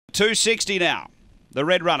260 now. The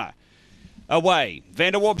red runner. Away.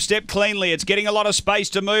 Vanderwarp stepped cleanly. It's getting a lot of space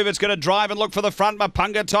to move. It's going to drive and look for the front.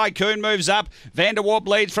 Mapunga Tycoon moves up. Vanderwarp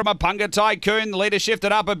leads from Mapunga Tycoon. The leader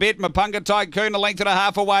shifted up a bit. Mapunga Tycoon a length and a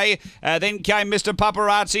half away. Then came Mr.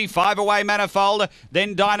 Paparazzi. 5 away Manifold.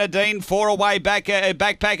 Then Dinah Dean. 4 away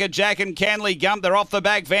Backpacker Jack and Canley Gump. They're off the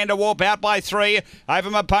back. Vanderwarp out by 3. Over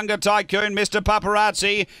Mapunga Tycoon. Mr.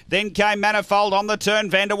 Paparazzi. Then came Manifold on the turn.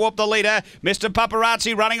 Vanderwarp the leader. Mr.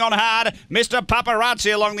 Paparazzi running on hard. Mr.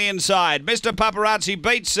 Paparazzi along the inside. Mr. Paparazzi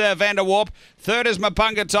beats Vanderwarp. Third is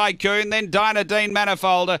Mapunga Tycoon. Then Dinah Dean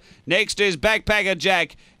Manifold. Next is Backpacker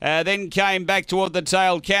Jack. Then came back toward the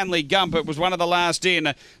tail Canley Gump. It was one of the last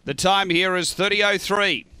in. The time here is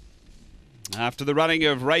 30:03 after the running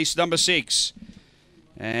of race number 6.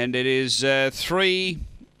 And it is 3,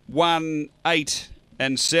 1, 8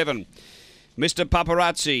 and 7. Mr.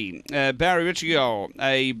 Paparazzi, Barry Richigo,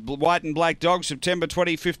 a white and black dog, September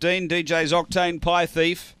 2015. DJ's Octane Pie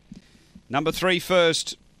Thief. Number 3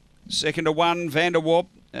 first, second to 1, Vanderwarp,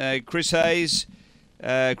 Chris Hayes,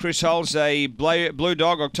 Chris Holds, a blue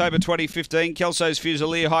dog, October 2015, Kelso's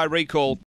Fusilier High Recall.